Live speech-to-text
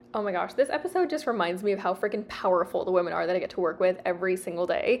Oh my gosh, this episode just reminds me of how freaking powerful the women are that I get to work with every single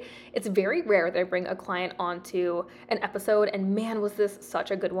day. It's very rare that I bring a client onto an episode, and man, was this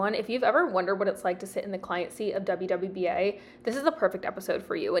such a good one. If you've ever wondered what it's like to sit in the client seat of WWBA, this is the perfect episode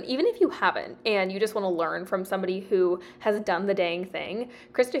for you. And even if you haven't and you just want to learn from somebody who has done the dang thing,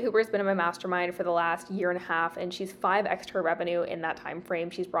 Krysta Huber has been in my mastermind for the last year and a half, and she's 5x her revenue in that time frame.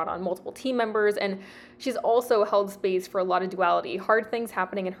 She's brought on multiple team members, and she's also held space for a lot of duality, hard things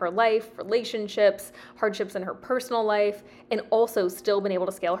happening in her life, relationships, hardships in her personal life, and also still been able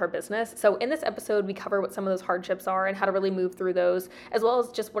to scale her business. So in this episode, we cover what some of those hardships are and how to really move through those, as well as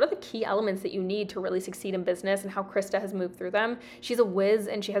just what are the key elements that you need to really succeed in business and how Krysta has moved through them. She's a whiz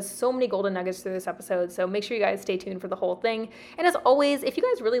and she has so many golden nuggets through this episode. So make sure you guys stay tuned for the whole thing. And as always, if you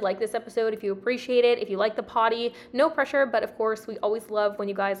guys really like this episode, if you appreciate it, if you like the potty, no pressure, but of course, we always love when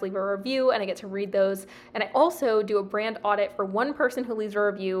you guys leave a review and I get to read those. And I also do a brand audit for one person who leaves a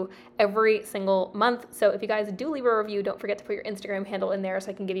review every single month. So if you guys do leave a review, don't forget to put your Instagram handle in there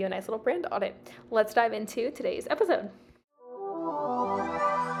so I can give you a nice little brand audit. Let's dive into today's episode.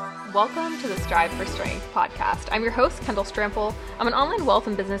 Welcome to the Strive for Strength podcast. I'm your host, Kendall Strample. I'm an online wealth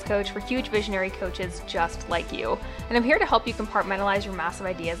and business coach for huge visionary coaches just like you. And I'm here to help you compartmentalize your massive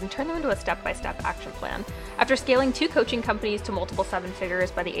ideas and turn them into a step-by-step action plan. After scaling 2 coaching companies to multiple 7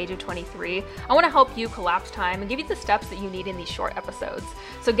 figures by the age of 23, I want to help you collapse time and give you the steps that you need in these short episodes.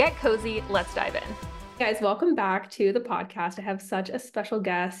 So get cozy, let's dive in. Guys, welcome back to the podcast. I have such a special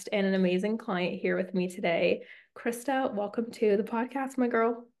guest and an amazing client here with me today. Krysta, welcome to the podcast, my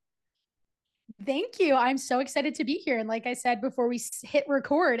girl. Thank you. I'm so excited to be here. And like I said before we hit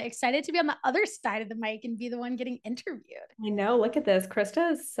record, excited to be on the other side of the mic and be the one getting interviewed. I know. Look at this.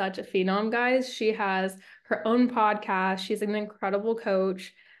 Krysta is such a phenom, guys. She has her own podcast. She's an incredible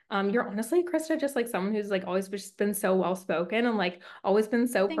coach. You're honestly, Krysta, just like someone who's like always just been so well spoken and like always been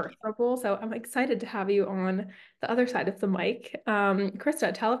so personable. So I'm excited to have you on the other side of the mic.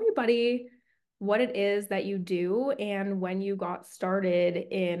 Krysta, tell everybody what it is that you do and when you got started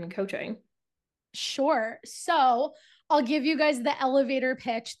in coaching. Sure. So I'll give you guys the elevator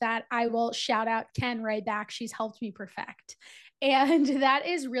pitch that I will shout out Ken right back. She's helped me perfect. And that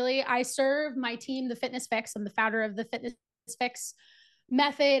is really, I serve my team, the Fitness Fix. I'm the founder of the Fitness Fix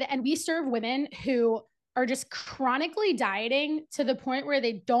method. And we serve women who are just chronically dieting to the point where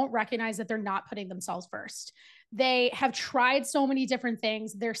they don't recognize that they're not putting themselves first. They have tried so many different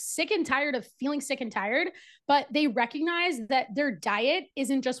things. They're sick and tired of feeling sick and tired, but they recognize that their diet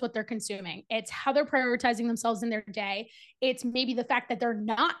isn't just what they're consuming. It's how they're prioritizing themselves in their day. It's maybe the fact that they're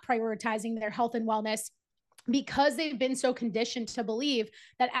not prioritizing their health and wellness because they've been so conditioned to believe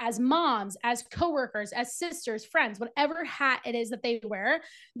that as moms, as coworkers, as sisters, friends, whatever hat it is that they wear,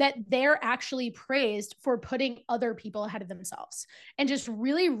 that they're actually praised for putting other people ahead of themselves and just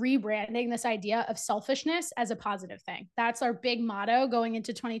really rebranding this idea of selfishness as a positive thing. That's our big motto going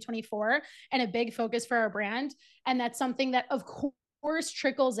into 2024 and a big focus for our brand. And that's something that, of course,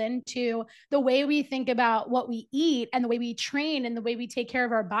 trickles into the way we think about what we eat and the way we train and the way we take care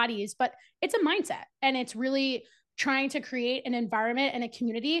of our bodies. But it's a mindset, and it's really trying to create an environment and a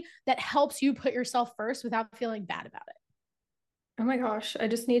community that helps you put yourself first without feeling bad about it. Oh my gosh, I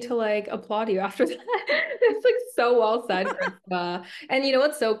just need to like applaud you after that. It's like so well said, Krista. And you know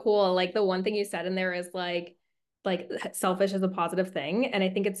what's so cool? Like the one thing you said in there is like selfish is a positive thing. And I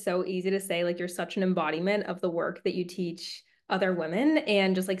think it's so easy to say like you're such an embodiment of the work that you teach other women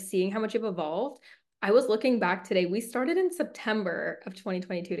and just like seeing how much you've evolved. I was looking back today. We started in September of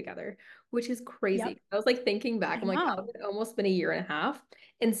 2022 together, which is crazy. Yep. I was like thinking back, I I'm like, wow, know. it's almost been a year and a half.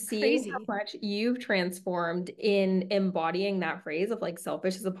 And seeing how Crazy. much you've transformed in embodying that phrase of like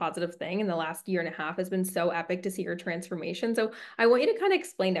selfish is a positive thing in the last year and a half has been so epic to see your transformation. So I want you to kind of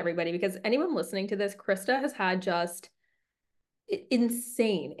explain to everybody, because anyone listening to this, Krysta has had just an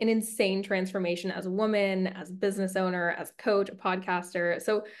insane transformation as a woman, as a business owner, as a coach, a podcaster.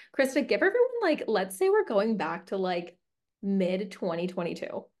 So Krysta, give everyone like, let's say we're going back to like mid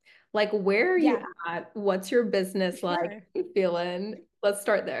 2022. Like, where are you Yeah, at? What's your business like? sure. How you feeling? Let's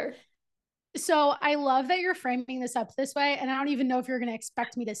start there. So I love that you're framing this up this way. And I don't even know if you're going to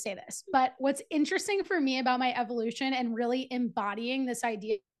expect me to say this, but what's interesting for me about my evolution and really embodying this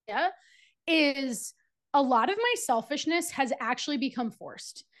idea is a lot of my selfishness has actually become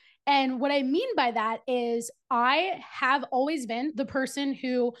forced. And what I mean by that is I have always been the person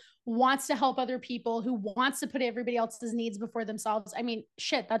who wants to help other people, who wants to put everybody else's needs before themselves. I mean,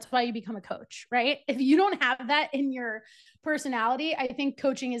 shit, that's why you become a coach, right? If you don't have that in your personality, I think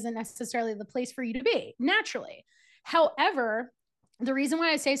coaching isn't necessarily the place for you to be naturally. However, the reason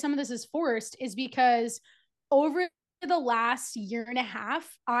why I say some of this is forced is because over the last year and a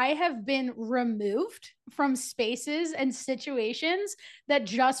half, I have been removed from spaces and situations that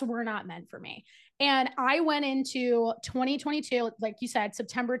just were not meant for me. And I went into 2022, like you said,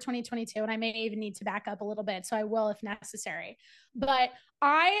 September 2022, and I may even need to back up a little bit. So I will if necessary. But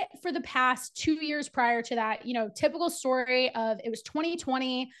for the past 2 years prior to that, typical story of it was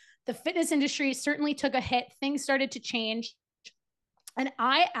 2020. The fitness industry certainly took a hit. Things started to change. And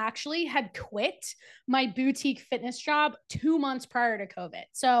I actually had quit my boutique fitness job 2 months prior to COVID.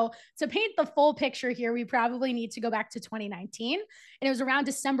 So, to paint the full picture here, we probably need to go back to 2019. And it was around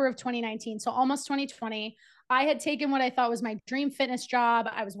December of 2019. So, almost 2020. I had taken what I thought was my dream fitness job.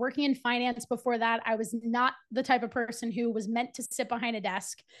 I was working in finance before that. I was not the type of person who was meant to sit behind a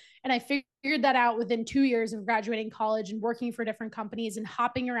desk. And I figured that out within 2 years of graduating college and working for different companies and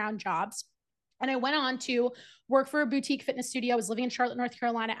hopping around jobs. And I went on to work for a boutique fitness studio. I was living in Charlotte, North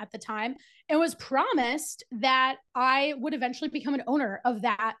Carolina at the time, and was promised that I would eventually become an owner of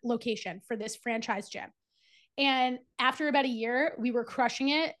that location for this franchise gym. And after about a year, we were crushing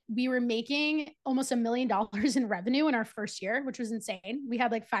it. We were making almost $1 million in revenue in our first year, which was insane. We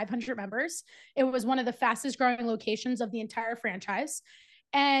had like 500 members. It was one of the fastest growing locations of the entire franchise.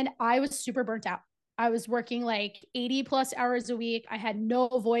 And I was super burnt out. I was working like 80 plus hours a week. I had no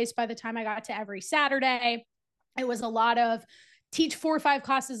voice by the time I got to every Saturday. It was a lot of teach 4 or 5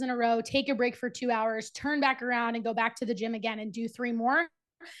 classes in a row, take a break for 2 hours, turn back around and go back to the gym again and do 3 more.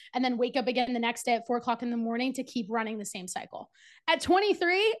 And then wake up again the next day at 4 o'clock in the morning to keep running the same cycle. At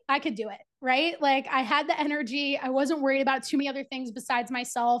 23, I could do it, right? Like I had the energy. I wasn't worried about too many other things besides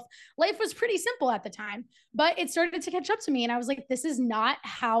myself. Life was pretty simple at the time, but it started to catch up to me. And I was like, this is not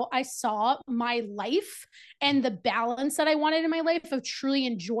how I saw my life and the balance that I wanted in my life of truly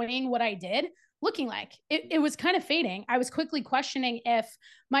enjoying what I did looking like. It was kind of fading. I was quickly questioning if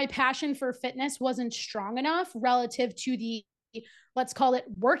my passion for fitness wasn't strong enough relative to the, let's call it,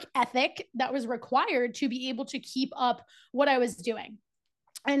 work ethic that was required to be able to keep up what I was doing.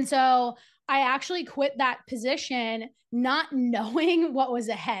 And so I actually quit that position not knowing what was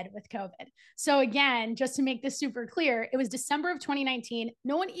ahead with COVID. So again, just to make this super clear, it was December of 2019.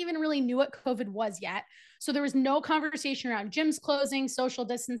 No one even really knew what COVID was yet. So there was no conversation around gyms closing, social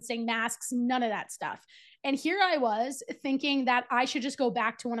distancing, masks, none of that stuff. And here I was thinking that I should just go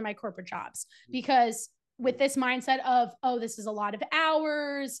back to one of my corporate jobs because with this mindset of, oh, this is a lot of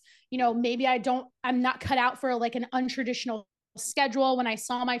hours, maybe I'm not cut out for like an untraditional schedule. When I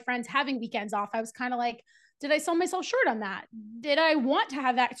saw my friends having weekends off, I was kind of like, did I sell myself short on that? Did I want to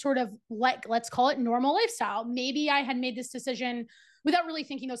have that sort of, like, let's call it normal lifestyle? Maybe I had made this decision without really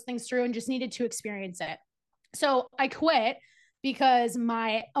thinking those things through and just needed to experience it. So I quit because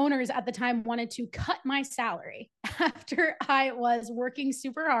my owners at the time wanted to cut my salary after I was working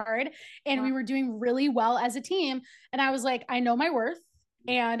super hard and we were doing really well as a team. And I was like, I know my worth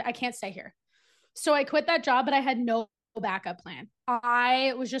and I can't stay here. So I quit that job, but I had no backup plan.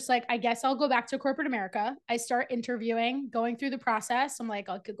 I was just like, I guess I'll go back to corporate America. I start interviewing, going through the process. I'm like,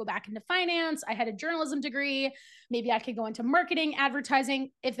 I could go back into finance. I had a journalism degree. Maybe I could go into marketing,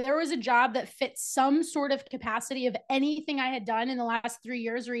 advertising. If there was a job that fit some sort of capacity of anything I had done in the last 3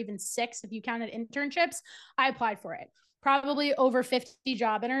 years, or even 6, if you counted internships, I applied for it. Probably over 50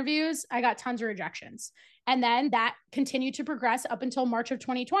 job interviews. I got tons of rejections. And then that continued to progress up until March of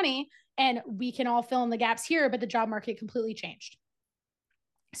 2020. And we can all fill in the gaps here, but the job market completely changed.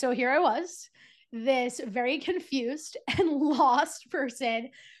 So here I was, this very confused and lost person,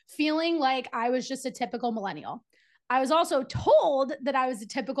 feeling like I was just a typical millennial. I was also told that I was a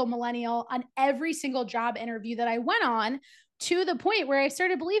typical millennial on every single job interview that I went on, to the point where I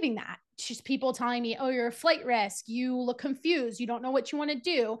started believing that. Just people telling me, oh, you're a flight risk. You look confused. You don't know what you want to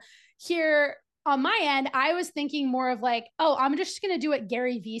do. Here on my end, I was thinking more of like, oh, I'm just going to do what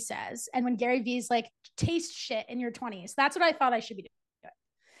Gary Vee says. And when Gary Vee's like, taste shit in your 20s, that's what I thought I should be doing.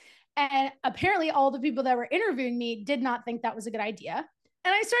 And apparently all the people that were interviewing me did not think that was a good idea.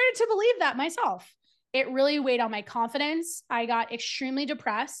 And I started to believe that myself. It really weighed on my confidence. I got extremely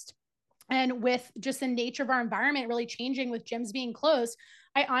depressed. And with just the nature of our environment really changing, with gyms being closed,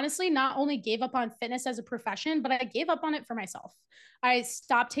 I honestly not only gave up on fitness as a profession, but I gave up on it for myself. I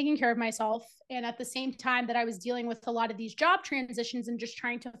stopped taking care of myself. And at the same time that I was dealing with a lot of these job transitions and just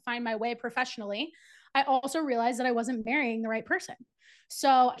trying to find my way professionally, I also realized that I wasn't marrying the right person.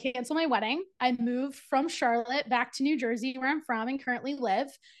 So I canceled my wedding. I moved from Charlotte back to New Jersey, where I'm from and currently live.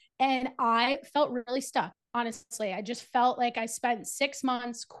 And I felt really stuck. Honestly, I just felt like I spent 6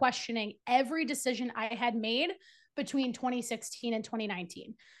 months questioning every decision I had made between 2016 and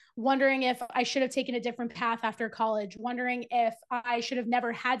 2019. wondering if I should have taken a different path after college, wondering if I should have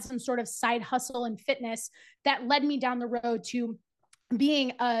never had some sort of side hustle in fitness that led me down the road to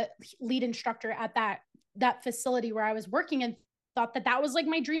being a lead instructor at that facility where I was working, and thought that that was like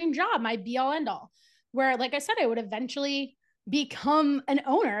my dream job, my be all end all, where, like I said, I would eventually become an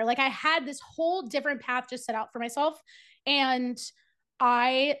owner. Like I had this whole different path just set out for myself. And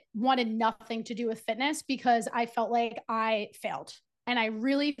I wanted nothing to do with fitness because I felt like I failed. And I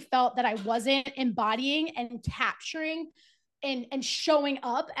really felt that I wasn't embodying and capturing and showing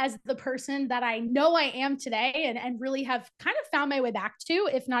up as the person that I know I am today, and really have kind of found my way back to,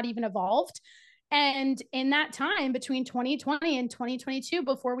 if not even evolved. And in that time between 2020 and 2022,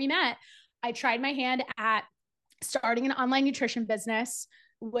 before we met, I tried my hand at starting an online nutrition business,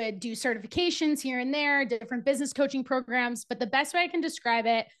 would do certifications here and there, different business coaching programs. But the best way I can describe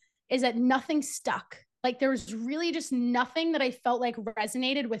it is that nothing stuck. Like there was really just nothing that I felt like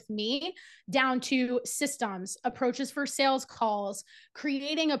resonated with me, down to systems, approaches for sales calls,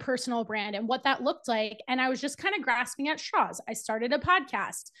 creating a personal brand and what that looked like. And I was just kind of grasping at straws. I started a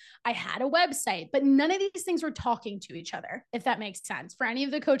podcast, I had a website, but none of these things were talking to each other, if that makes sense. For any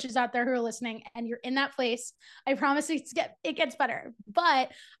of the coaches out there who are listening and you're in that place, I promise it gets better.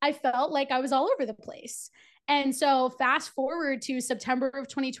 But I felt like I was all over the place. And so fast forward to September of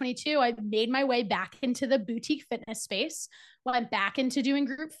 2022, I made my way back into the boutique fitness space, went back into doing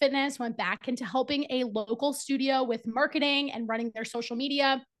group fitness, went back into helping a local studio with marketing and running their social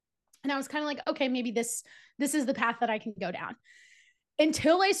media. And I was kind of like, okay, maybe this is the path that I can go down,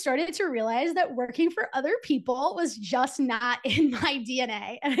 until I started to realize that working for other people was just not in my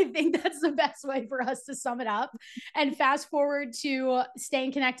DNA. And I think that's the best way for us to sum it up. And fast forward to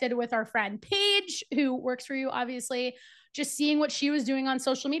staying connected with our friend Paige, who works for you, obviously, just seeing what she was doing on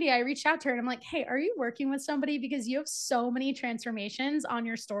social media. I reached out to her and I'm like, hey, are you working with somebody? Because you have so many transformations on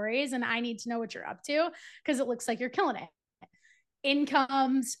your stories and I need to know what you're up to, because it looks like you're killing it. In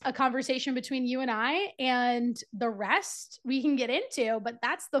comes a conversation between you and I, and the rest we can get into. But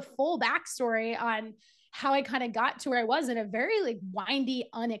that's the full backstory on how I kind of got to where I was, in a very like windy,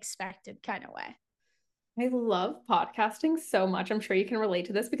 unexpected kind of way. I love podcasting so much. I'm sure you can relate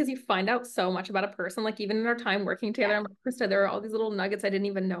to this because you find out so much about a person. Like even in our time working together, I'm like, Krysta, there are all these little nuggets I didn't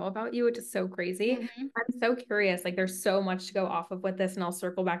even know about you. It's just so crazy. Mm-hmm. I'm so curious. Like there's so much to go off of with this, and I'll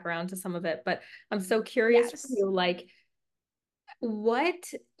circle back around to some of it. But I'm so curious for Yes. you, like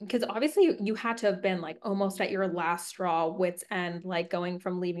what, because obviously you had to have been like almost at your last straw, wits end, like going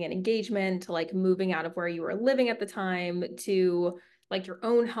from leaving an engagement to like moving out of where you were living at the time to like your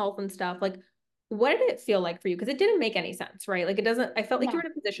own health and stuff. Like, what did it feel like for you? Because it didn't make any sense, right? Like, it doesn't, I felt like you No. were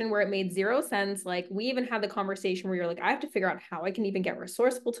in a position where it made zero sense. Like, we even had the conversation where you're like, I have to figure out how I can even get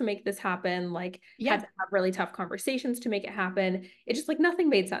resourceful to make this happen. Like, had Yeah. to have really tough conversations to make it happen. It just like nothing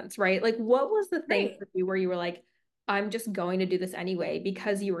made sense, right? Like, what was the thing Right. for you where you were like, I'm just going to do this anyway,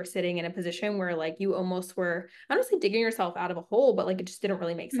 because you were sitting in a position where like you almost were, I don't say digging yourself out of a hole, but like it just didn't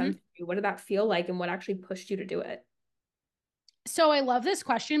really make Mm-hmm. sense to you. What did that feel like and what actually pushed you to do it? So I love this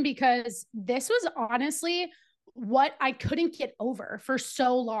question because this was honestly what I couldn't get over for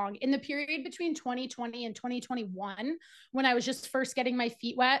so long in the period between 2020 and 2021, when I was just first getting my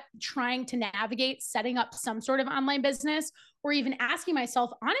feet wet, trying to navigate setting up some sort of online business, or even asking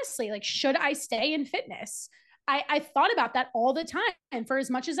myself, honestly, like, should I stay in fitness? I thought about that all the time. And for as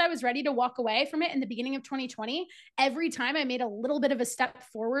much as I was ready to walk away from it in the beginning of 2020, every time I made a little bit of a step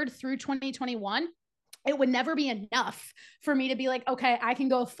forward through 2021, it would never be enough for me to be like, okay, I can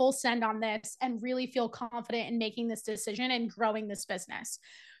go full send on this and really feel confident in making this decision and growing this business.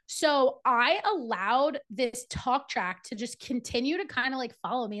 So I allowed this talk track to just continue to kind of like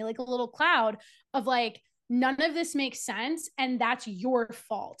follow me like a little cloud of like, none of this makes sense. And that's your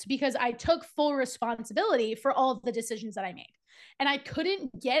fault, because I took full responsibility for all of the decisions that I made. And I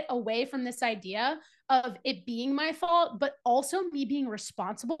couldn't get away from this idea of it being my fault, but also me being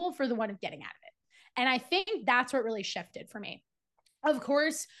responsible for the one of getting out of it. And I think that's what really shifted for me. Of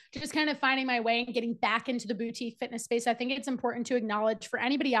course, just kind of finding my way and getting back into the boutique fitness space. I think it's important to acknowledge, for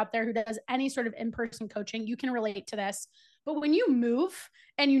anybody out there who does any sort of in-person coaching, you can relate to this. But when you move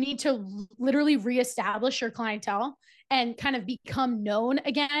and you need to literally reestablish your clientele and kind of become known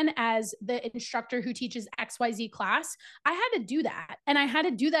again as the instructor who teaches XYZ class, I had to do that. And I had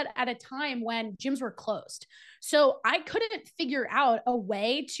to do that at a time when gyms were closed. So I couldn't figure out a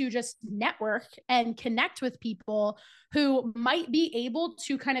way to just network and connect with people who might be able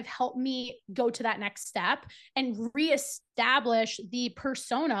to kind of help me go to that next step and reestablish the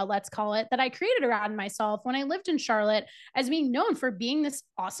persona, let's call it, that I created around myself when I lived in Charlotte, as being known for being this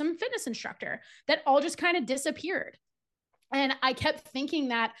awesome fitness instructor. That all just kind of disappeared. And I kept thinking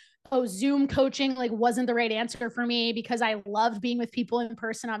that, oh, Zoom coaching like wasn't the right answer for me because I loved being with people in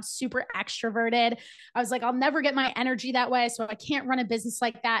person. I'm super extroverted. I was like, I'll never get my energy that way. So I can't run a business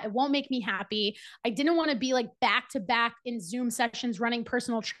like that. It won't make me happy. I didn't want to be like back to back in Zoom sessions running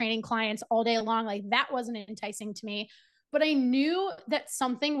personal training clients all day long. Like that wasn't enticing to me. But I knew that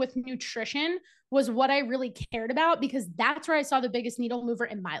something with nutrition was what I really cared about because that's where I saw the biggest needle mover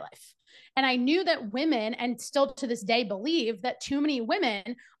in my life. And I knew that women, and still to this day believe that too many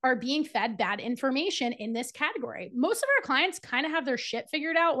women are being fed bad information in this category. Most of our clients kind of have their shit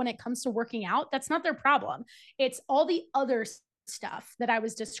figured out when it comes to working out. That's not their problem. It's all the other stuff that I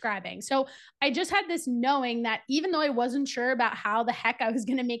was describing. So I just had this knowing that even though I wasn't sure about how the heck I was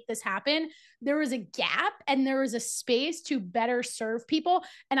going to make this happen, there was a gap and there was a space to better serve people.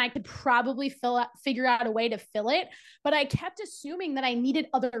 And I could probably figure out a way to fill it. But I kept assuming that I needed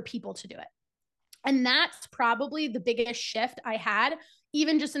other people to do it. And that's probably the biggest shift I had,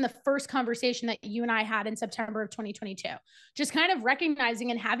 even just in the first conversation that you and I had in September of 2022. Just kind of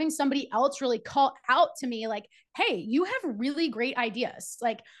recognizing and having somebody else really call out to me, like, hey, you have really great ideas.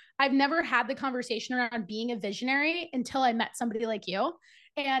 Like, I've never had the conversation around being a visionary until I met somebody like you.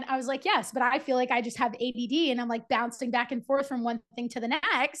 And I was like, yes, but I feel like I just have ADD and I'm like bouncing back and forth from one thing to the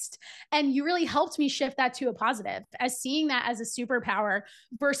next. And you really helped me shift that to a positive, as seeing that as a superpower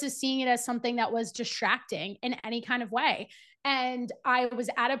versus seeing it as something that was distracting in any kind of way. And I was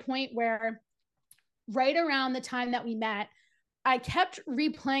at a point where, right around the time that we met, I kept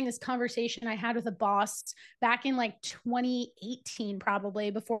replaying this conversation I had with a boss back in like 2018,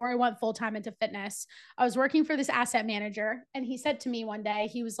 probably before I went full time into fitness. I was working for this asset manager, and he said to me one day,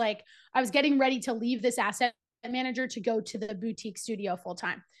 he was like, I was getting ready to leave this asset manager to go to the boutique studio full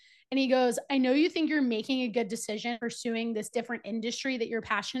time. And he goes, I know you think you're making a good decision pursuing this different industry that you're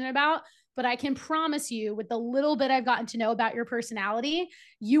passionate about, but I can promise you, with the little bit I've gotten to know about your personality,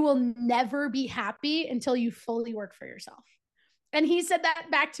 you will never be happy until you fully work for yourself. And he said that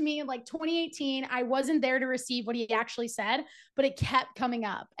back to me in like 2018. I wasn't there to receive what he actually said, but it kept coming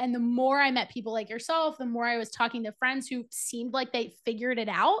up. And the more I met people like yourself, the more I was talking to friends who seemed like they figured it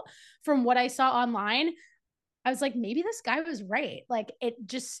out from what I saw online, I was like, maybe this guy was right. Like it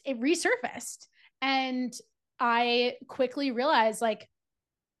resurfaced. And I quickly realized, like,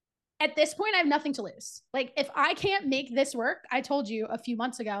 at this point, I have nothing to lose. Like, if I can't make this work, I told you a few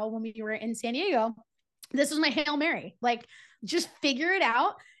months ago when we were in San Diego, this was my Hail Mary. Like, just figure it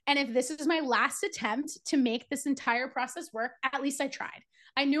out. And if this is my last attempt to make this entire process work, at least I tried.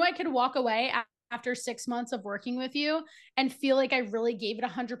 I knew I could walk away after 6 months of working with you and feel like I really gave it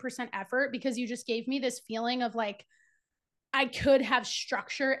 100% effort, because you just gave me this feeling of like, I could have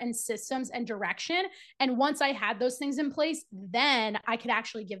structure and systems and direction. And once I had those things in place, then I could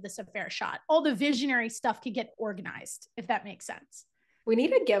actually give this a fair shot. All the visionary stuff could get organized, if that makes sense. We need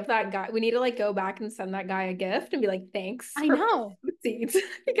to give that guy, we need to like go back and send that guy a gift and be like, thanks I for know. the seeds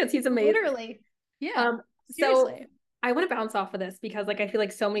because he's amazing. Literally. Yeah. So Seriously. I want to bounce off of this because like I feel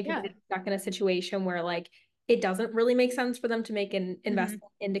like so many people Yeah. get stuck in a situation where like it doesn't really make sense for them to make an investment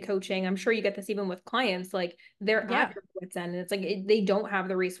into coaching. I'm sure you get this even with clients, like they're Yeah. at their wits end and it's like they don't have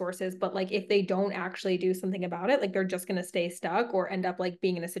the resources, but like if they don't actually do something about it, like they're just going to stay stuck or end up like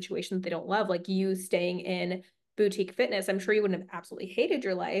being in a situation that they don't love. Like you staying in boutique fitness, I'm sure you wouldn't have absolutely hated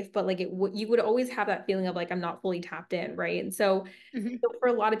your life, but like you would always have that feeling of like I'm not fully tapped in, right? And so for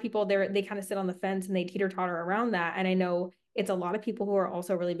a lot of people, they kind of sit on the fence and they teeter totter around that. And I know it's a lot of people who are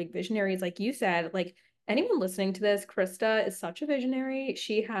also really big visionaries, like you said. Like anyone listening to this, Krysta is such a visionary.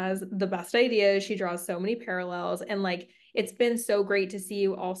 She has the best ideas. She draws so many parallels, and like it's been so great to see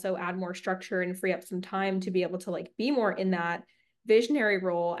you also add more structure and free up some time to be able to like be more in that visionary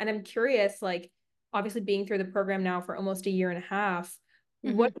role. And I'm curious, like obviously being through the program now for almost a year and a half,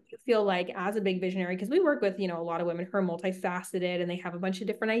 what do you feel like as a big visionary? Because we work with, a lot of women who are multifaceted and they have a bunch of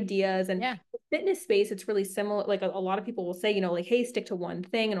different ideas. And Yeah. the fitness space, it's really similar. Like a lot of people will say, like, hey, stick to one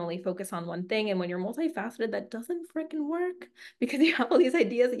thing and only focus on one thing. And when you're multifaceted, that doesn't freaking work because you have all these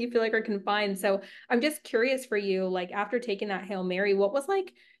ideas that you feel like are confined. So I'm just curious for you, like after taking that Hail Mary, what was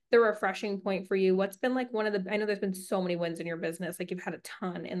like the refreshing point for you? What's been like one of the, I know there's been so many wins in your business, like you've had a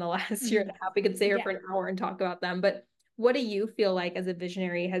ton in the last year and a half. We could stay here Yeah. for an hour and talk about them, but what do you feel like as a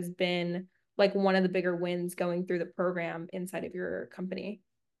visionary has been like one of the bigger wins going through the program inside of your company?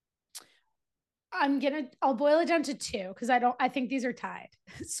 I'll boil it down to two because I think these are tied.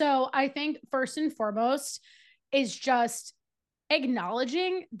 So I think first and foremost is just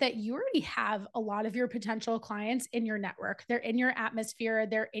acknowledging that you already have a lot of your potential clients in your network. They're in your atmosphere,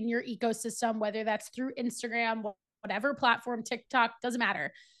 they're in your ecosystem, whether that's through Instagram, whatever platform, TikTok, doesn't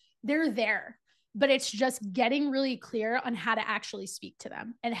matter. They're there. but it's just getting really clear on how to actually speak to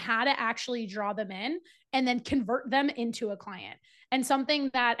them and how to actually draw them in and then convert them into a client. And something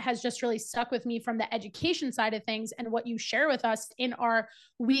that has just really stuck with me from the education side of things and what you share with us in our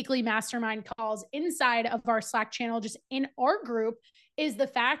weekly mastermind calls inside of our Slack channel, just in our group, is the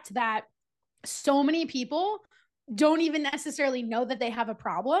fact that so many people don't even necessarily know that they have a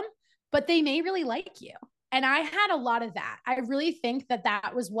problem, but they may really like you. And I had a lot of that. I really think that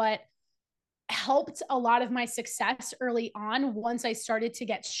that was what helped a lot of my success early on once I started to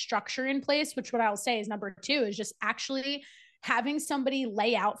get structure in place, which what I'll say is number 2 is just actually having somebody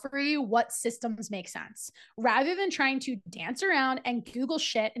lay out for you what systems make sense rather than trying to dance around and Google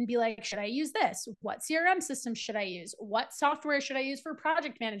shit and be like, should I use this? What CRM system should I use? What software should I use for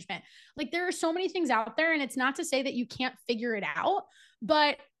project management? Like there are so many things out there, and it's not to say that you can't figure it out,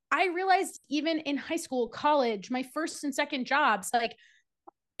 but I realized even in high school, college, my first and second jobs, like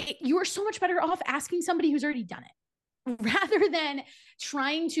you are so much better off asking somebody who's already done it rather than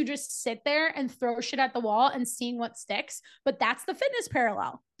trying to just sit there and throw shit at the wall and seeing what sticks. But that's the fitness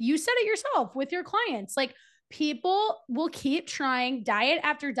parallel. You said it yourself with your clients. Like people will keep trying diet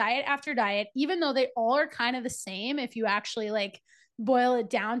after diet after diet, even though they all are kind of the same if you actually like boil it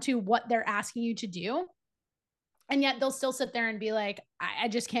down to what they're asking you to do. And yet they'll still sit there and be like, I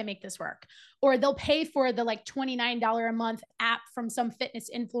just can't make this work. Or they'll pay for the like $29 a month app from some fitness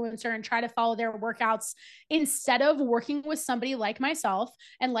influencer and try to follow their workouts instead of working with somebody like myself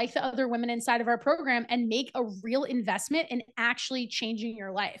and like the other women inside of our program and make a real investment in actually changing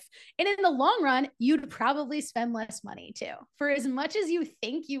your life. And in the long run, you'd probably spend less money too. For as much as you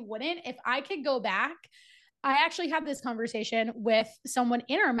think you wouldn't, if I could go back, I actually had this conversation with someone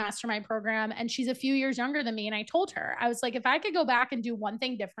in our mastermind program, and she's a few years younger than me. And I told her, I was like, if I could go back and do one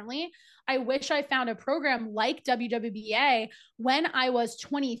thing differently, I wish I found a program like WWBA when I was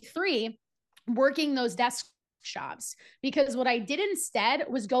 23, working those desk jobs. Because what I did instead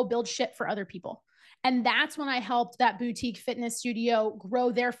was go build shit for other people. And that's when I helped that boutique fitness studio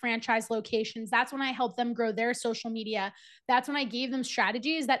grow their franchise locations. That's when I helped them grow their social media. That's when I gave them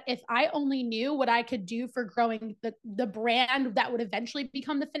strategies that if I only knew what I could do for growing the brand that would eventually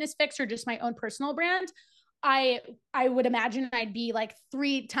become the Fitness Fix or just my own personal brand, I would imagine I'd be like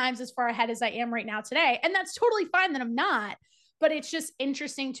 3 times as far ahead as I am right now today. And that's totally fine that I'm not. But it's just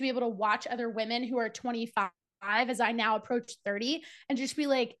interesting to be able to watch other women who are 25 as I now approach 30 and just be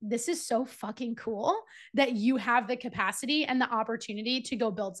like, this is so fucking cool that you have the capacity and the opportunity to go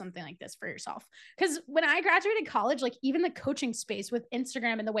build something like this for yourself. Because when I graduated college, like even the coaching space with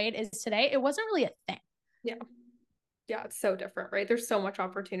Instagram and the way it is today, it wasn't really a thing. Yeah. Yeah, it's so different, right? There's so much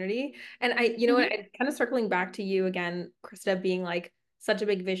opportunity. And you know what, kind of circling back to you again, Krysta, being like such a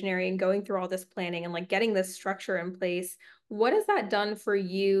big visionary and going through all this planning and like getting this structure in place. What has that done for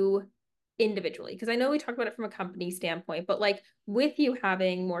you individually? Because I know we talked about it from a company standpoint, but like with you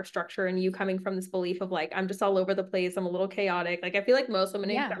having more structure and you coming from this belief of like, I'm just all over the place, I'm a little chaotic. Like I feel like most women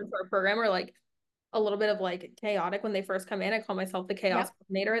who come to our program are like a little bit of like chaotic when they first come in. I call myself the chaos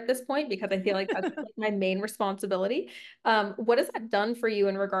coordinator at this point because I feel like that's like my main responsibility. What has that done for you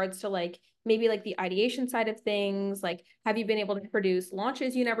in regards to like maybe like the ideation side of things? Like, have you been able to produce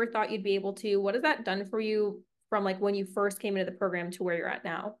launches you never thought you'd be able to? What has that done for you from like when you first came into the program to where you're at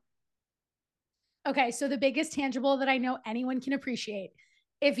now? Okay, so the biggest tangible that I know anyone can appreciate.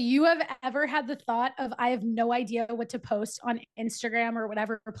 If you have ever had the thought of, I have no idea what to post on Instagram or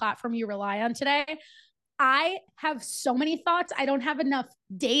whatever platform you rely on today, I have so many thoughts. I don't have enough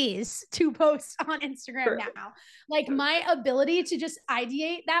days to post on Instagram now. Like my ability to just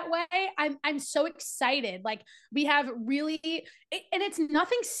ideate that way, I'm so excited. Like we have really, and it's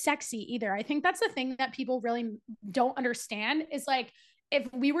nothing sexy either. I think that's the thing that people really don't understand is like, if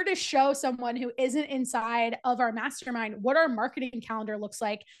we were to show someone who isn't inside of our mastermind what our marketing calendar looks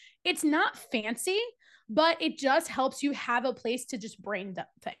like, it's not fancy, but it just helps you have a place to just brain dump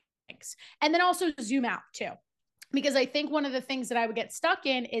things. And then also zoom out too. Because I think one of the things that I would get stuck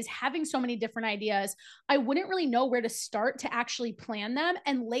in is having so many different ideas. I wouldn't really know where to start to actually plan them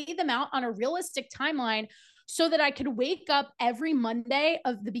and lay them out on a realistic timeline so that I could wake up every Monday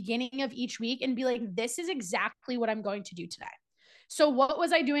of the beginning of each week and be like, this is exactly what I'm going to do today. So what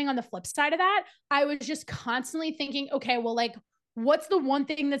was I doing on the flip side of that? I was just constantly thinking, okay, well, like, what's the one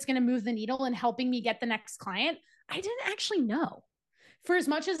thing that's going to move the needle and helping me get the next client? I didn't actually know. For as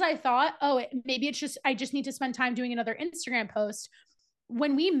much as I thought, maybe it's just, I just need to spend time doing another Instagram post.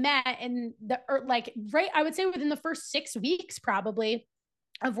 When we met in I would say within the first 6 weeks, probably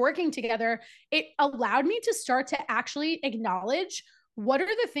of working together, it allowed me to start to actually acknowledge what are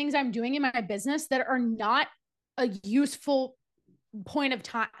the things I'm doing in my business that are not a useful point of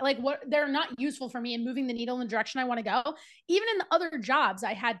time, like what they're not useful for me in moving the needle in the direction I want to go, even in the other jobs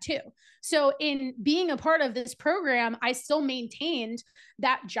I had too. So in being a part of this program, I still maintained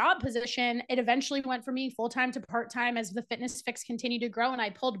that job position. It eventually went from being full-time to part-time as the fitness fix continued to grow and I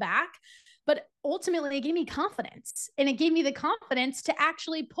pulled back. But ultimately, it gave me confidence, and it gave me the confidence to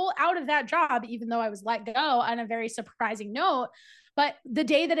actually pull out of that job, even though I was let go on a very surprising note. But the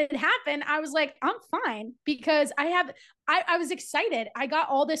day that it happened, I was like, I'm fine because I was excited. I got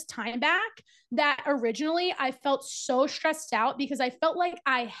all this time back that originally I felt so stressed out because I felt like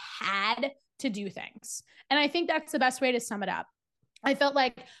I had to do things. And I think that's the best way to sum it up. I felt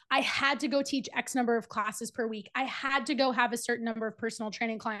like I had to go teach X number of classes per week. I had to go have a certain number of personal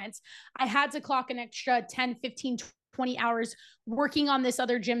training clients. I had to clock an extra 10, 15, 20 hours working on this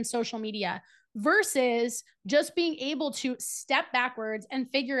other gym social media versus just being able to step backwards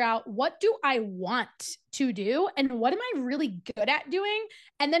and figure out what do I want to do and what am I really good at doing?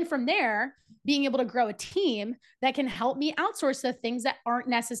 And then from there, being able to grow a team that can help me outsource the things that aren't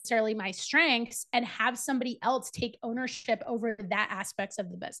necessarily my strengths and have somebody else take ownership over that aspects of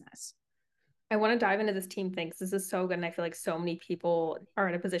the business. I want to dive into this team thing because this is so good. And I feel like so many people are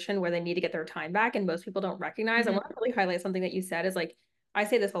in a position where they need to get their time back and most people don't recognize. I want to really highlight something that you said is like, I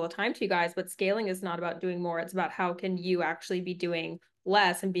say this all the time to you guys, but scaling is not about doing more. It's about how can you actually be doing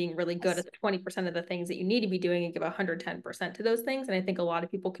less and being really good at the 20% of the things that you need to be doing and give 110% to those things. And I think a lot of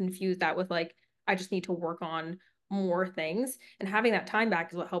people confuse that with like, I just need to work on more things. And having that time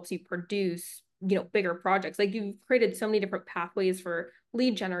back is what helps you produce, you know, bigger projects. Like you've created so many different pathways for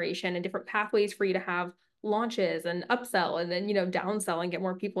lead generation and different pathways for you to have launches and upsell and then, you know, downsell and get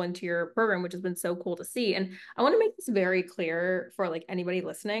more people into your program, which has been so cool to see. And I want to make this very clear for like anybody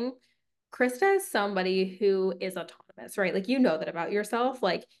listening. Krysta is somebody who is autonomous, right? Like, you know that about yourself.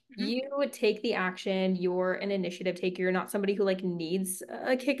 Like, you take the action, you're an initiative taker. You're not somebody who like needs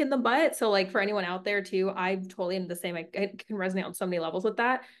a kick in the butt. So, like, for anyone out there too, I'm totally in the same. I can resonate on so many levels with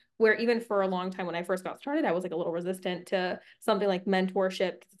that. Where even for a long time when I first got started, I was like a little resistant to something like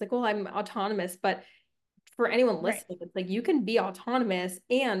mentorship. It's like, well, I'm autonomous, but for anyone listening, it's like you can be autonomous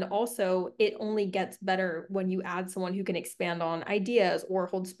and also it only gets better when you add someone who can expand on ideas or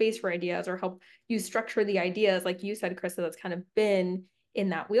hold space for ideas or help you structure the ideas. Like you said, Krysta, that's kind of been in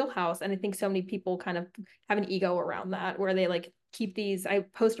that wheelhouse. And I think so many people kind of have an ego around that where they like keep these, I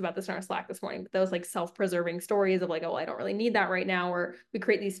posted about this in our Slack this morning, but those like self-preserving stories of like, oh, I don't really need that right now. Or we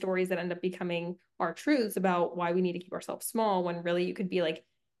create these stories that end up becoming our truths about why we need to keep ourselves small when really you could be like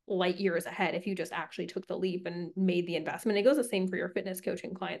light years ahead if you just actually took the leap and made the investment. It goes the same for your fitness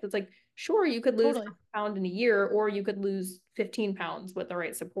coaching clients. It's like, sure, you could lose a pound in a year, or you could lose 15 pounds with the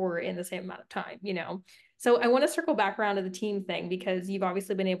right support in the same amount of time, you know? So I want to circle back around to the team thing because you've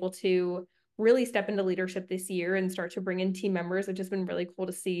obviously been able to really step into leadership this year and start to bring in team members, which has been really cool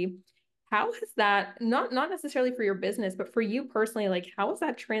to see. How has that, not necessarily for your business, but for you personally, like how has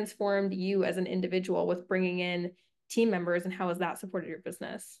that transformed you as an individual with bringing in team members, and how has that supported your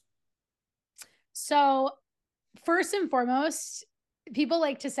business? So, first and foremost, people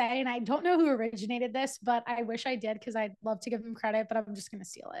like to say, and I don't know who originated this, but I wish I did because I'd love to give them credit, but I'm just going to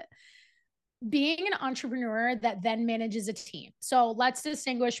steal it. Being an entrepreneur that then manages a team. So, let's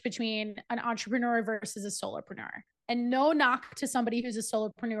distinguish between an entrepreneur versus a solopreneur. And no knock to somebody who's a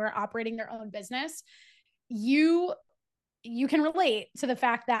solopreneur operating their own business. You can relate to the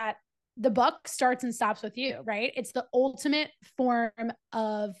fact that the buck starts and stops with you, right? It's the ultimate form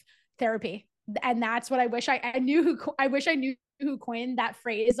of therapy. And that's what I wish I knew I wish I knew who coined that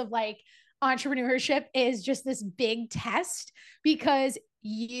phrase of like entrepreneurship is just this big test because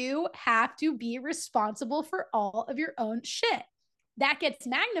you have to be responsible for all of your own shit. That gets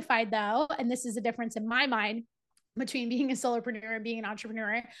magnified though, and this is a difference in my mind between being a solopreneur and being an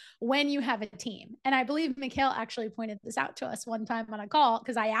entrepreneur when you have a team. And I believe Mikhail actually pointed this out to us one time on a call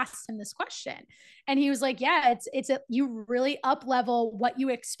because I asked him this question and he was like, yeah, you really up level what you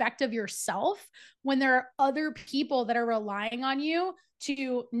expect of yourself when there are other people that are relying on you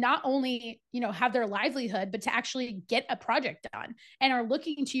to not only, you know, have their livelihood, but to actually get a project done and are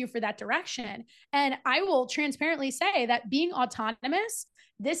looking to you for that direction. And I will transparently say that being autonomous,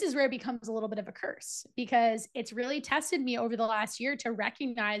 this is where it becomes a little bit of a curse because it's really tested me over the last year to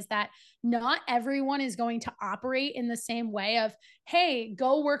recognize that not everyone is going to operate in the same way of, hey,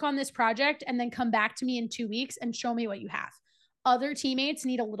 go work on this project and then come back to me in 2 weeks and show me what you have. Other teammates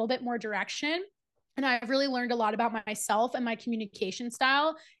need a little bit more direction. And I've really learned a lot about myself and my communication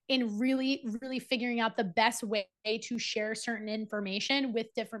style in really, really figuring out the best way to share certain information with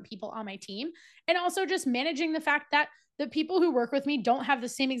different people on my team. And also just managing the fact that the people who work with me don't have the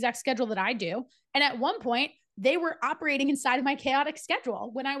same exact schedule that I do. And at one point, they were operating inside of my chaotic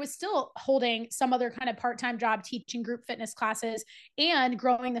schedule when I was still holding some other kind of part-time job, teaching group fitness classes and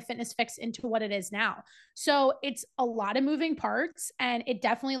growing the Fitness Fix into what it is now. So it's a lot of moving parts. And it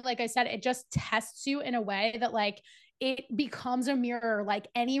definitely, like I said, it just tests you in a way that like it becomes a mirror like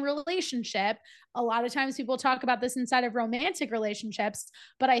any relationship. A lot of times people talk about this inside of romantic relationships,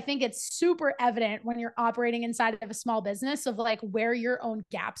 but I think it's super evident when you're operating inside of a small business of like where your own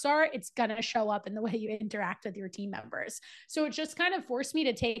gaps are. It's going to show up in the way you interact with your team members. So it just kind of forced me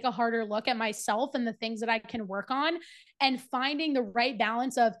to take a harder look at myself and the things that I can work on and finding the right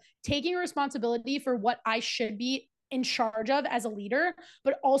balance of taking responsibility for what I should be in charge of as a leader,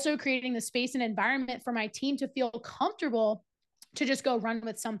 but also creating the space and environment for my team to feel comfortable to just go run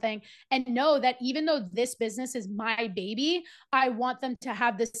with something and know that even though this business is my baby, I want them to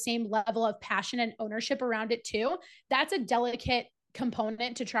have the same level of passion and ownership around it too. That's a delicate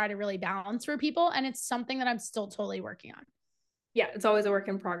component to try to really balance for people. And it's something that I'm still totally working on. Yeah, it's always a work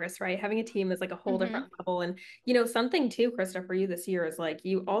in progress, right? Having a team is like a whole different level. And, something too, Krysta, for you this year is like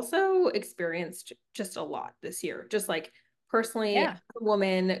you also experienced just a lot this year, just like personally, Yeah. as a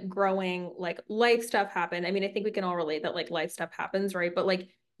woman growing, like life stuff happened. I mean, I think we can all relate that like life stuff happens, right? But like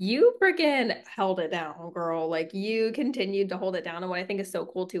you freaking held it down, girl. Like you continued to hold it down. And what I think is so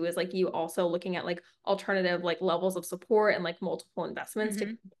cool too is like you also looking at like alternative like levels of support and like multiple investments to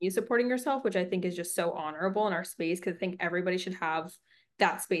continue supporting yourself, which I think is just so honorable in our space because I think everybody should have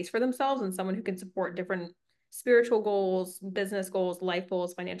that space for themselves and someone who can support different spiritual goals, business goals, life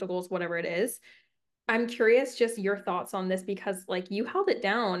goals, financial goals, whatever it is. I'm curious just your thoughts on this because like you held it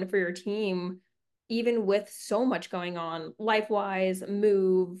down for your team even with so much going on life-wise,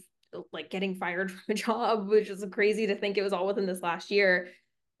 move, like getting fired from a job, which is crazy to think it was all within this last year.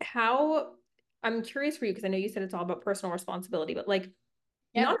 How I'm curious for you because I know you said it's all about personal responsibility, but like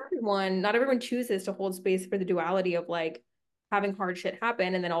Yep. not everyone chooses to hold space for the duality of like having hard shit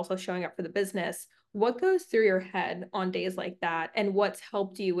happen and then also showing up for the business. What goes through your head on days like that? And what's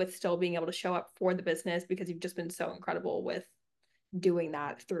helped you with still being able to show up for the business because you've just been so incredible with doing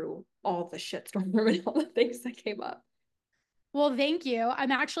that through all the shitstorm and all the things that came up? Well, thank you.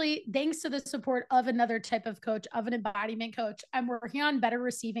 I'm actually, thanks to the support of another type of coach, of an embodiment coach, I'm working on better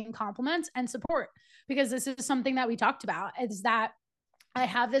receiving compliments and support because this is something that we talked about is that I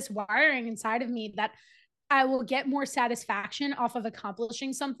have this wiring inside of me that I will get more satisfaction off of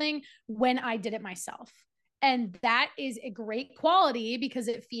accomplishing something when I did it myself. And that is a great quality because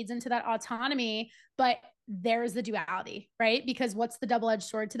it feeds into that autonomy. But there's the duality, right? Because what's the double edged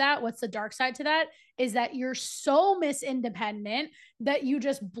sword to that? What's the dark side to that? Is that you're so independent that you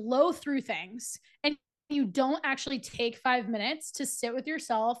just blow through things and you don't actually take 5 minutes to sit with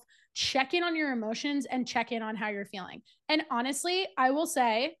yourself, check in on your emotions, and check in on how you're feeling. And honestly, I will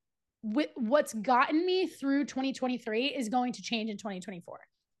say, what's gotten me through 2023 is going to change in 2024.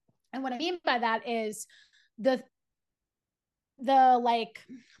 And what I mean by that is the like,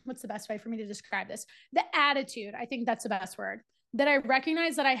 what's the best way for me to describe this? The attitude, I think that's the best word, that I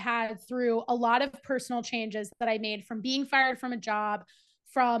recognize that I had through a lot of personal changes that I made from being fired from a job,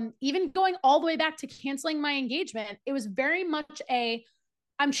 from even going all the way back to canceling my engagement. It was very much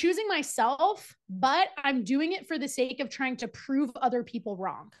I'm choosing myself, but I'm doing it for the sake of trying to prove other people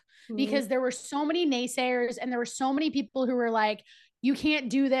wrong. Because there were so many naysayers and there were so many people who were like, you can't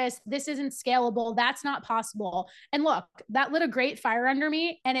do this. This isn't scalable. That's not possible. And look, that lit a great fire under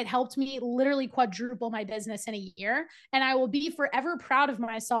me and it helped me literally quadruple my business in a year. And I will be forever proud of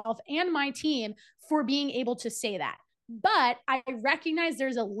myself and my team for being able to say that. But I recognize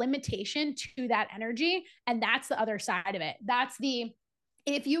there's a limitation to that energy. And that's the other side of it. That's the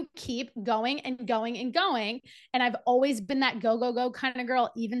if you keep going and going and going, and I've always been that go, go, go kind of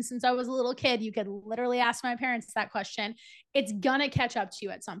girl, even since I was a little kid, you could literally ask my parents that question. It's gonna catch up to you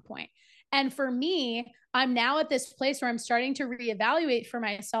at some point. And for me, I'm now at this place where I'm starting to reevaluate for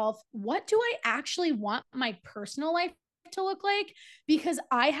myself, what do I actually want my personal life to look like? Because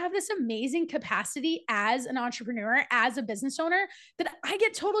I have this amazing capacity as an entrepreneur, as a business owner, that I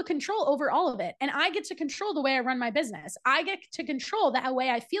get total control over all of it. And I get to control the way I run my business. I get to control the way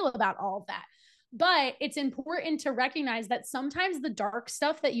I feel about all of that. But it's important to recognize that sometimes the dark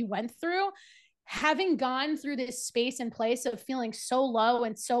stuff that you went through, having gone through this space and place of feeling so low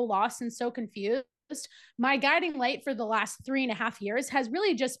and so lost and so confused, my guiding light for the last 3.5 years has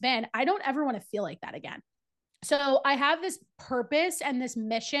really just been, I don't ever want to feel like that again. So I have this purpose and this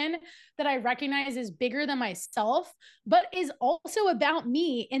mission that I recognize is bigger than myself, but is also about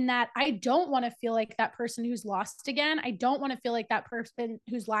me in that I don't want to feel like that person who's lost again. I don't want to feel like that person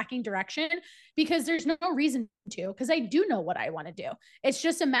who's lacking direction because there's no reason to, because I do know what I want to do. It's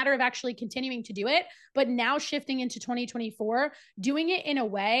just a matter of actually continuing to do it. But now shifting into 2024, doing it in a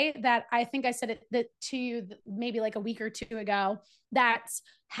way that I think I said it to you maybe like a week or two ago, that's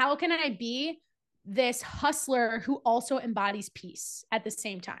how can I be this hustler who also embodies peace at the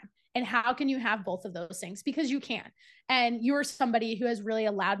same time? And how can you have both of those things? Because you can. And you're somebody who has really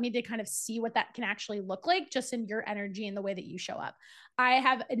allowed me to kind of see what that can actually look like just in your energy and the way that you show up. I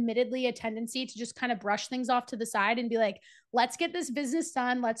have admittedly a tendency to just kind of brush things off to the side and be like, let's get this business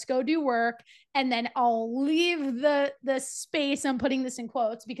done. Let's go do work. And then I'll leave the space, I'm putting this in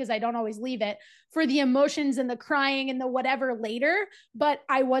quotes because I don't always leave it, for the emotions and the crying and the whatever later. But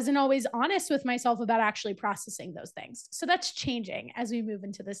I wasn't always honest with myself about actually processing those things. So that's changing as we move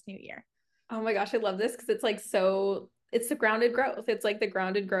into this new year. Oh my gosh, I love this because it's like so it's the grounded growth. It's like the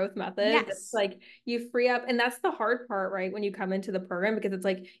grounded growth method. It's Yes. like you free up, and that's the hard part, right? When you come into the program, because it's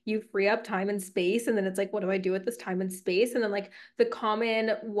like you free up time and space, and then it's like, what do I do with this time and space? And then like the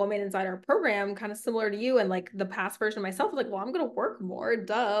common woman inside our program, kind of similar to you, and like the past version of myself, like, well, I'm gonna work more,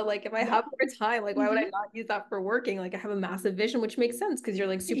 duh. Like if I Yep. have more time, like why would I Mm-hmm. not use that for working? Like I have a massive vision, which makes sense because you're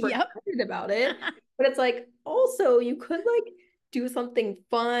like super Yep. excited about it. But it's like also you could like do something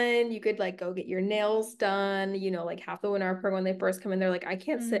fun. You could like go get your nails done. You know, like half the women in our program when they first come in, they're like, I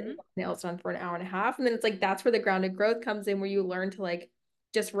can't sit and Mm-hmm. get my nails done for an hour and a half. And then it's like that's where the grounded growth comes in, where you learn to like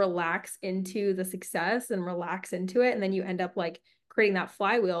just relax into the success and relax into it. And then you end up like creating that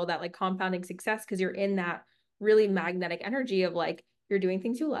flywheel, that like compounding success, because you're in that really magnetic energy of like you're doing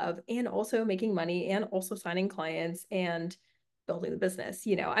things you love and also making money and also signing clients and building the business.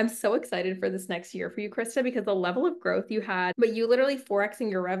 You know, I'm so excited for this next year for you, Krysta, because the level of growth you had, but you literally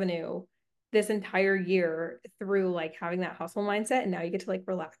 4xing your revenue this entire year through like having that hustle mindset. And now you get to like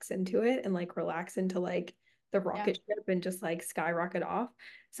relax into it and like relax into like the Yeah. rocket ship and just like skyrocket off.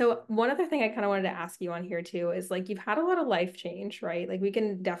 So one other thing I kind of wanted to ask you on here too is like you've had a lot of life change, right? Like we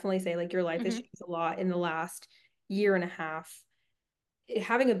can definitely say like your life has Mm-hmm. changed a lot in the last year and a half.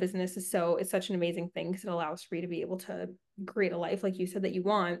 Having a business is so it's such an amazing thing because it allows for you to be able to create a life like you said that you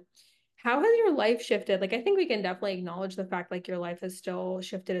want. How has your life shifted? Like I think we can definitely acknowledge the fact like your life has still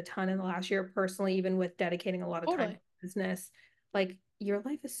shifted a ton in the last year personally, even with dedicating a lot of time to Totally. business. Like your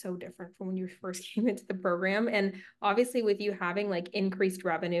life is so different from when you first came into the program. And obviously with you having like increased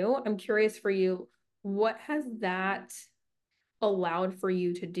revenue, I'm curious for you, what has that allowed for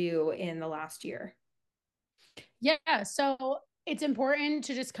you to do in the last year? Yeah. So it's important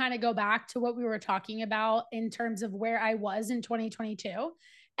to just kind of go back to what we were talking about in terms of where I was in 2022.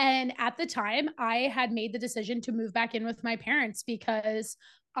 And at the time, I had made the decision to move back in with my parents because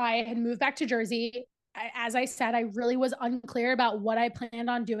I had moved back to Jersey. As I said, I really was unclear about what I planned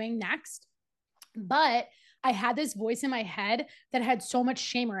on doing next. But I had this voice in my head that had so much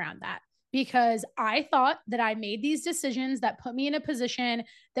shame around that because I thought that I made these decisions that put me in a position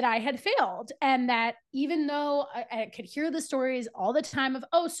that I had failed. And that even though I could hear the stories all the time of,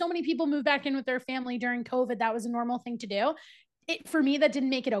 oh, so many people moved back in with their family during COVID, that was a normal thing to do. For me, that didn't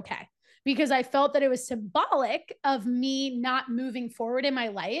make it okay because I felt that it was symbolic of me not moving forward in my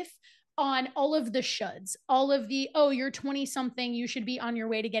life on all of the shoulds, all of the, oh, you're 20 something, you should be on your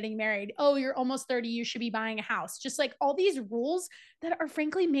way to getting married. Oh, you're almost 30, you should be buying a house. Just like all these rules that are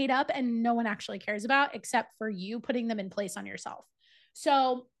frankly made up and no one actually cares about except for you putting them in place on yourself.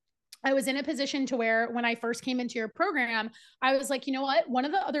 So I was in a position to where when I first came into your program, I was like, you know what? One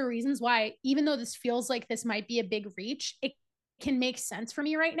of the other reasons why, even though this feels like this might be a big reach, it can make sense for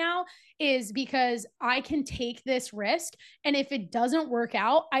me right now is because I can take this risk. And if it doesn't work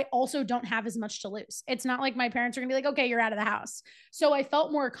out, I also don't have as much to lose. It's not like my parents are going to be like, okay, you're out of the house. So I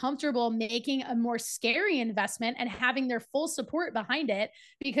felt more comfortable making a more scary investment and having their full support behind it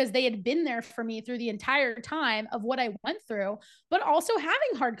because they had been there for me through the entire time of what I went through, but also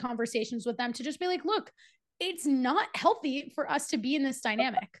having hard conversations with them to just be like, look, it's not healthy for us to be in this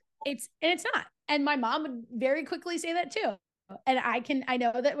dynamic. It's not. And my mom would very quickly say that too. And I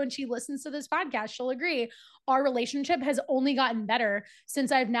know that when she listens to this podcast, she'll agree. Our relationship has only gotten better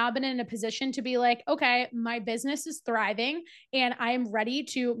since I've now been in a position to be like, okay, my business is thriving and I am ready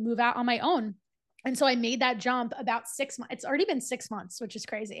to move out on my own. And so I made that jump about 6 months. It's already been 6 months, which is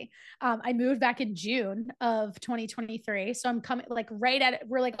crazy. I moved back in June of 2023. So I'm coming like right at it.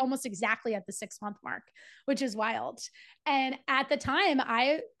 We're like almost exactly at the 6 month mark, which is wild. And at the time,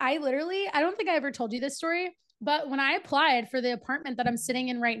 I literally, I don't think I ever told you this story, but when I applied for the apartment that I'm sitting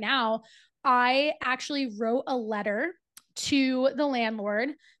in right now, I actually wrote a letter to the landlord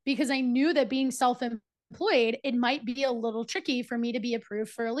because I knew that being self-employed, it might be a little tricky for me to be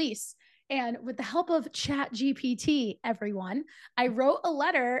approved for a lease. And with the help of Chat GPT, everyone, I wrote a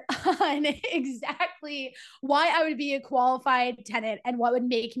letter on exactly why I would be a qualified tenant and what would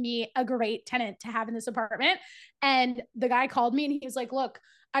make me a great tenant to have in this apartment. And the guy called me and he was like, look,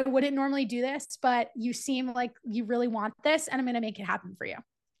 I wouldn't normally do this, but you seem like you really want this, and I'm going to make it happen for you.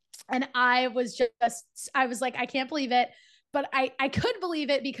 And I was like, I can't believe it. But I could believe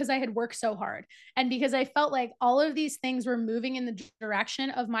it because I had worked so hard and because I felt like all of these things were moving in the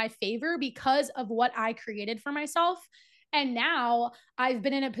direction of my favor because of what I created for myself. And now I've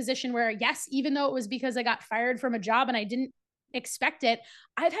been in a position where, yes, even though it was because I got fired from a job and I didn't expect it,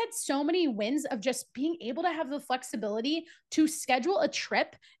 I've had so many wins of just being able to have the flexibility to schedule a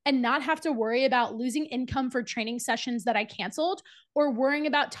trip and not have to worry about losing income for training sessions that I canceled or worrying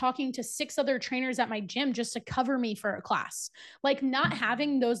about talking to 6 other trainers at my gym just to cover me for a class. Like not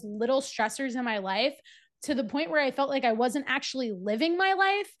having those little stressors in my life to the point where I felt like I wasn't actually living my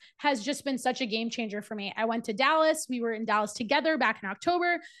life has just been such a game changer for me. I went to Dallas. We were in Dallas together back in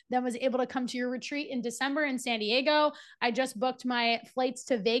October, then was able to come to your retreat in December in San Diego. I just booked my flights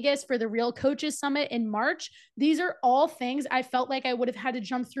to Vegas for the Real Coaches Summit in March. These are all things I felt like I would have had to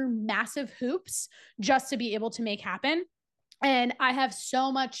jump through massive hoops just to be able to make happen. And I have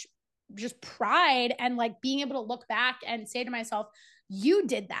so much just pride and like being able to look back and say to myself, you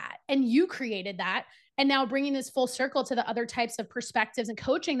did that and you created that. And now bringing this full circle to the other types of perspectives and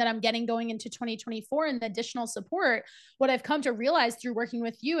coaching that I'm getting going into 2024 and the additional support, what I've come to realize through working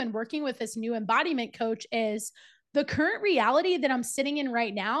with you and working with this new embodiment coach is the current reality that I'm sitting in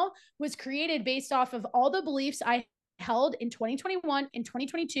right now was created based off of all the beliefs I held in 2021, in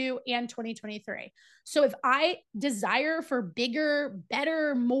 2022, and 2023. So if I desire for bigger,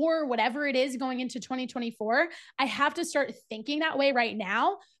 better, more, whatever it is going into 2024, I have to start thinking that way right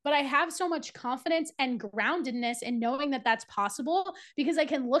now. But I have so much confidence and groundedness in knowing that that's possible because I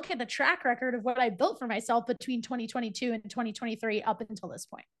can look at the track record of what I built for myself between 2022 and 2023 up until this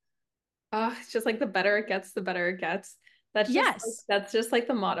point. Oh, it's just like the better it gets, the better it gets. Yes. That's just like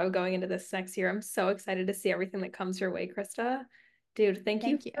the motto going into this next year. I'm so excited to see everything that comes your way, Krysta. Dude, thank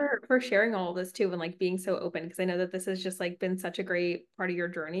you Thank you. for sharing all of this too and like being so open because I know that this has just like been such a great part of your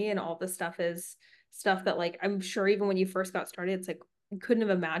journey and all this stuff is stuff that like I'm sure even when you first got started, it's like you couldn't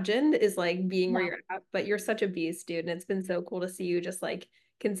have imagined is like being where No. you're at. But you're such a beast, dude, and it's been so cool to see you just like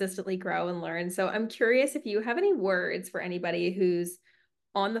consistently grow and learn. So I'm curious if you have any words for anybody who's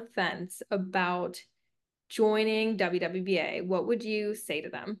on the fence about joining WWBA, what would you say to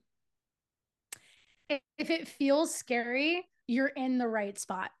them? If it feels scary, you're in the right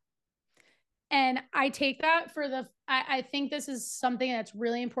spot. And I take that for I think this is something that's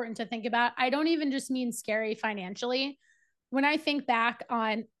really important to think about. I don't even just mean scary financially. When I think back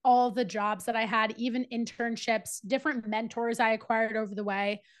on all the jobs that I had, even internships, different mentors I acquired over the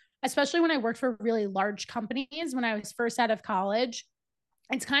way, especially when I worked for really large companies when I was first out of college,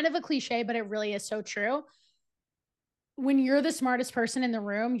 it's kind of a cliche, but it really is so true. When you're the smartest person in the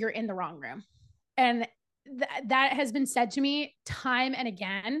room, you're in the wrong room. And that has been said to me time and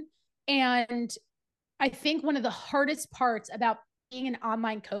again. And I think one of the hardest parts about being an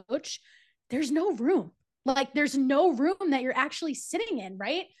online coach, there's no room. Like there's no room that you're actually sitting in,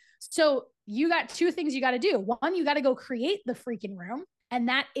 right? So you got 2 things you got to do. One, you got to go create the freaking room. And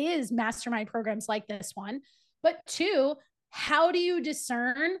that is mastermind programs like this one. But 2, how do you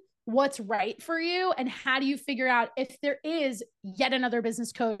discern what's right for you? And how do you figure out if there is yet another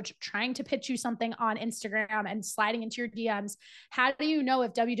business coach trying to pitch you something on Instagram and sliding into your DMs? How do you know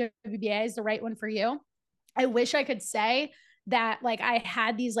if WWBA is the right one for you? I wish I could say that like I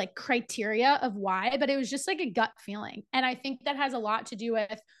had these like criteria of why, but it was just like a gut feeling. And I think that has a lot to do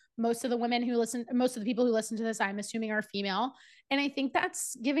with most of the women who listen, most of the people who listen to this, I'm assuming are female. And I think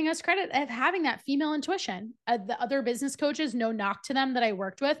that's giving us credit of having that female intuition. The other business coaches, no knock to them that I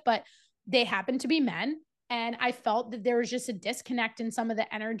worked with, but they happen to be men. And I felt that there was just a disconnect in some of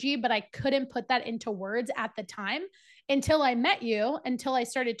the energy, but I couldn't put that into words at the time until I met you, until I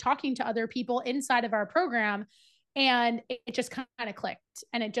started talking to other people inside of our program. And it just kind of clicked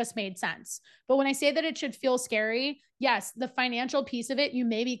and it just made sense. But when I say that it should feel scary, yes, the financial piece of it, you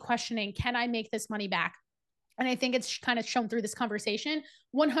may be questioning, can I make this money back? And I think it's kind of shown through this conversation.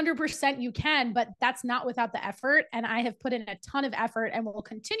 100% you can, but that's not without the effort. And I have put in a ton of effort and will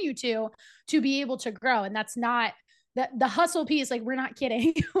continue to be able to grow. And that's not the hustle piece. Like we're not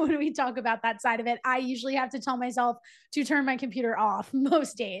kidding when we talk about that side of it. I usually have to tell myself to turn my computer off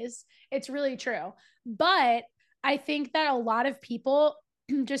most days. It's really true. But I think that a lot of people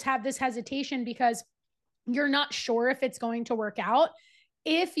just have this hesitation because you're not sure if it's going to work out.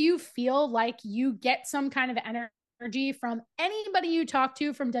 If you feel like you get some kind of energy from anybody you talk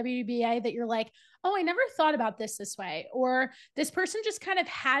to from WBA that you're like, oh, I never thought about this way, or this person just kind of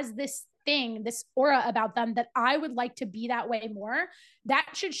has this thing, this aura about them that I would like to be that way more,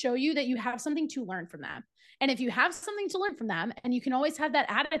 that should show you that you have something to learn from them. And if you have something to learn from them and you can always have that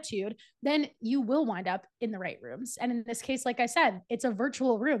attitude, then you will wind up in the right rooms. And in this case, like I said, it's a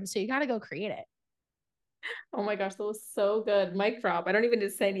virtual room. So you got to go create it. Oh my gosh, that was so good. Mic drop. I don't even need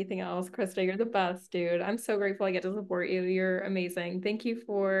to say anything else. Krysta, you're the best, dude. I'm so grateful I get to support you. You're amazing. Thank you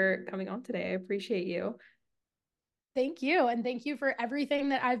for coming on today. I appreciate you. Thank you. And thank you for everything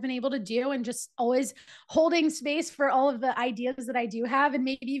that I've been able to do and just always holding space for all of the ideas that I do have, and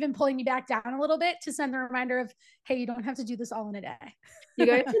maybe even pulling me back down a little bit to send the reminder of, hey, you don't have to do this all in a You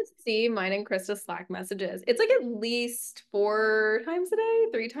guys day. should see mine and Krysta's Slack messages. It's like at least 4 times a day,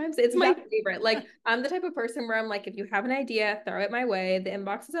 3 times. It's my Yep. favorite. Like, I'm the type of person where I'm like, if you have an idea, throw it my way. The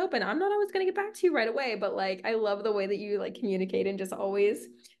inbox is open. I'm not always going to get back to you right away, but like, I love the way that you like communicate and just always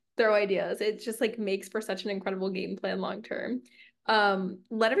throw ideas. It just like makes for such an incredible game plan long term.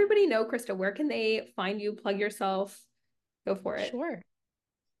 Let everybody know, Krysta, where can they find you? Plug yourself. Go for it. Sure.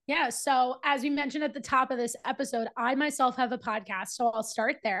 Yeah. So, as we mentioned at the top of this episode, I myself have a podcast. So, I'll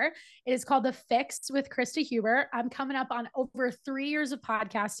start there. It is called The Fix with Krysta Huber. I'm coming up on over 3 years of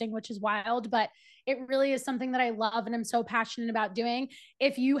podcasting, which is wild, but it really is something that I love and I'm so passionate about doing.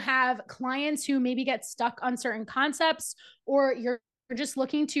 If you have clients who maybe get stuck on certain concepts, or you're just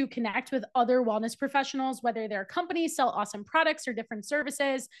looking to connect with other wellness professionals, whether their companies sell awesome products or different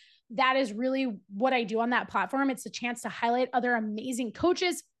services, that is really what I do on that platform. It's a chance to highlight other amazing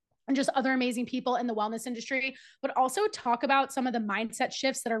coaches and just other amazing people in the wellness industry, but also talk about some of the mindset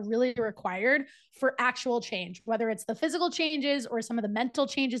shifts that are really required for actual change, whether it's the physical changes or some of the mental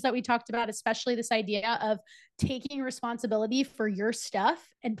changes that we talked about, especially this idea of taking responsibility for your stuff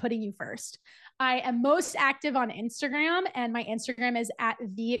and putting you first. I am most active on Instagram, and my Instagram is at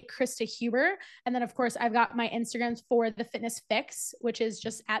the Krysta Huber. And then, of course, I've got my Instagrams for the Fitness Fix, which is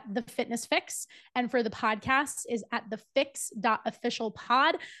just at the Fitness Fix. And for the podcast is at the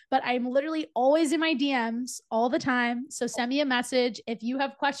fix.officialpod. But I'm literally always in my DMs all the time. So send me a message if you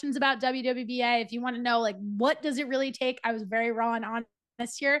have questions about WWBA, if you want to know, like, what does it really take? I was very raw and honest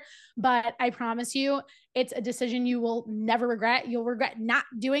here, but I promise you, it's a decision you will never regret. You'll regret not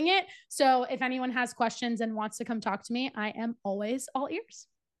doing it. So if anyone has questions and wants to come talk to me, I am always all ears.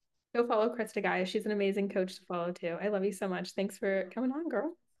 Go follow Krysta, guys. She's an amazing coach to follow too. I love you so much. Thanks for coming on,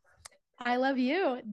 girl. I love you.